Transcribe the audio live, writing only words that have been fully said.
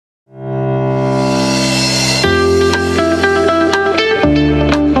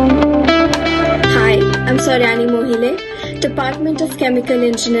Department of Chemical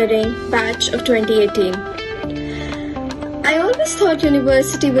Engineering, batch of 2018. I always thought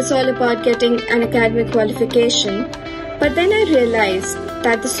university was all about getting an academic qualification, but then I realized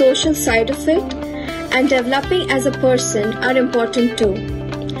that the social side of it and developing as a person are important too.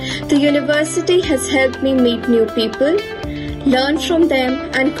 The university has helped me meet new people, learn from them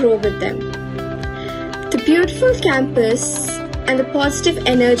and grow with them. The beautiful campus and the positive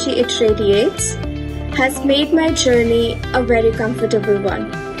energy it radiates has made my journey a very comfortable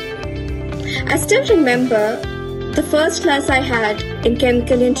one. I still remember the first class I had in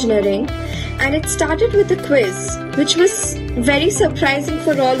chemical engineering, and it started with a quiz, which was very surprising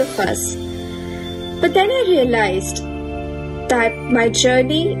for all of us. But then I realized that my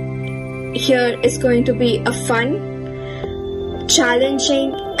journey here is going to be a fun,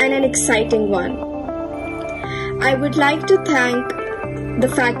 challenging, and an exciting one. I would like to thank the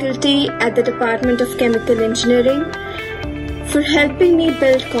faculty at the Department of Chemical Engineering for helping me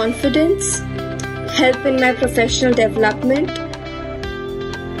build confidence, help in my professional development,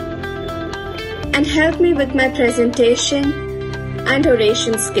 and help me with my presentation and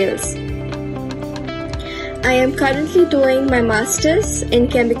oration skills. I am currently doing my Masters in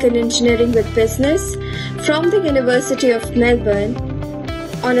Chemical Engineering with Business from the University of Melbourne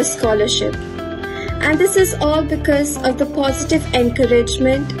on a scholarship. And this is all because of the positive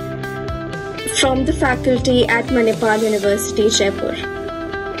encouragement from the faculty at Manipal University Jaipur.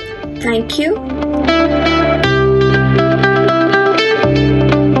 Thank you.